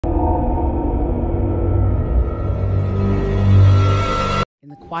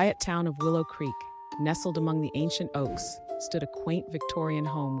In the quiet town of Willow Creek, nestled among the ancient oaks, stood a quaint Victorian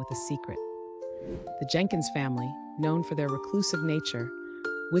home with a secret. The Jenkins family, known for their reclusive nature,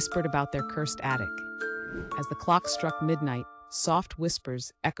 whispered about their cursed attic. As the clock struck midnight, soft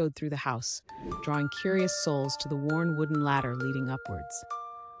whispers echoed through the house, drawing curious souls to the worn wooden ladder leading upwards.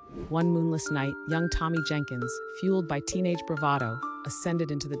 One moonless night, young Tommy Jenkins, fueled by teenage bravado, ascended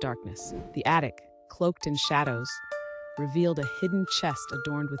into the darkness. The attic, cloaked in shadows, revealed a hidden chest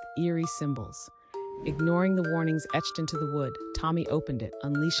adorned with eerie symbols. Ignoring the warnings etched into the wood, Tommy opened it,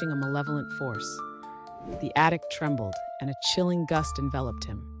 unleashing a malevolent force. The attic trembled, and a chilling gust enveloped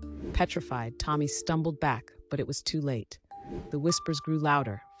him. Petrified, Tommy stumbled back, but it was too late. The whispers grew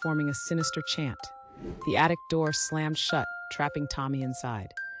louder, forming a sinister chant. The attic door slammed shut, trapping Tommy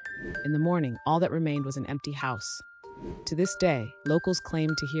inside. In the morning, all that remained was an empty house. To this day, locals claim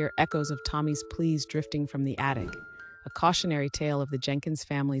to hear echoes of Tommy's pleas drifting from the attic, a cautionary tale of the Jenkins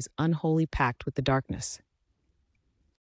family's unholy pact with the darkness.